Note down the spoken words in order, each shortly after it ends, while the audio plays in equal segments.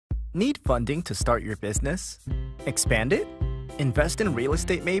Need funding to start your business? Expand it? Invest in real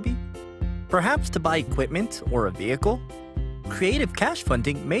estate maybe? Perhaps to buy equipment or a vehicle? Creative cash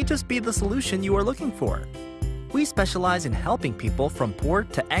funding may just be the solution you are looking for. We specialize in helping people from poor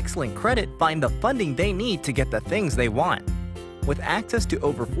to excellent credit find the funding they need to get the things they want. With access to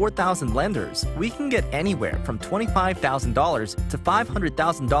over 4,000 lenders, we can get anywhere from $25,000 to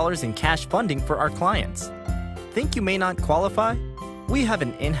 $500,000 in cash funding for our clients. Think you may not qualify? We have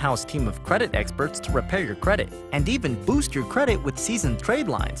an in-house team of credit experts to repair your credit and even boost your credit with seasoned trade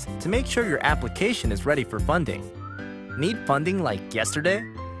lines to make sure your application is ready for funding. Need funding like yesterday?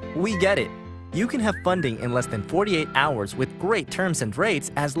 We get it. You can have funding in less than 48 hours with great terms and rates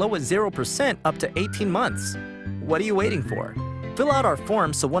as low as 0% up to 18 months. What are you waiting for? Fill out our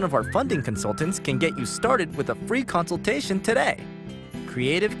form so one of our funding consultants can get you started with a free consultation today.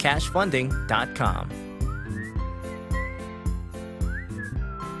 CreativeCashFunding.com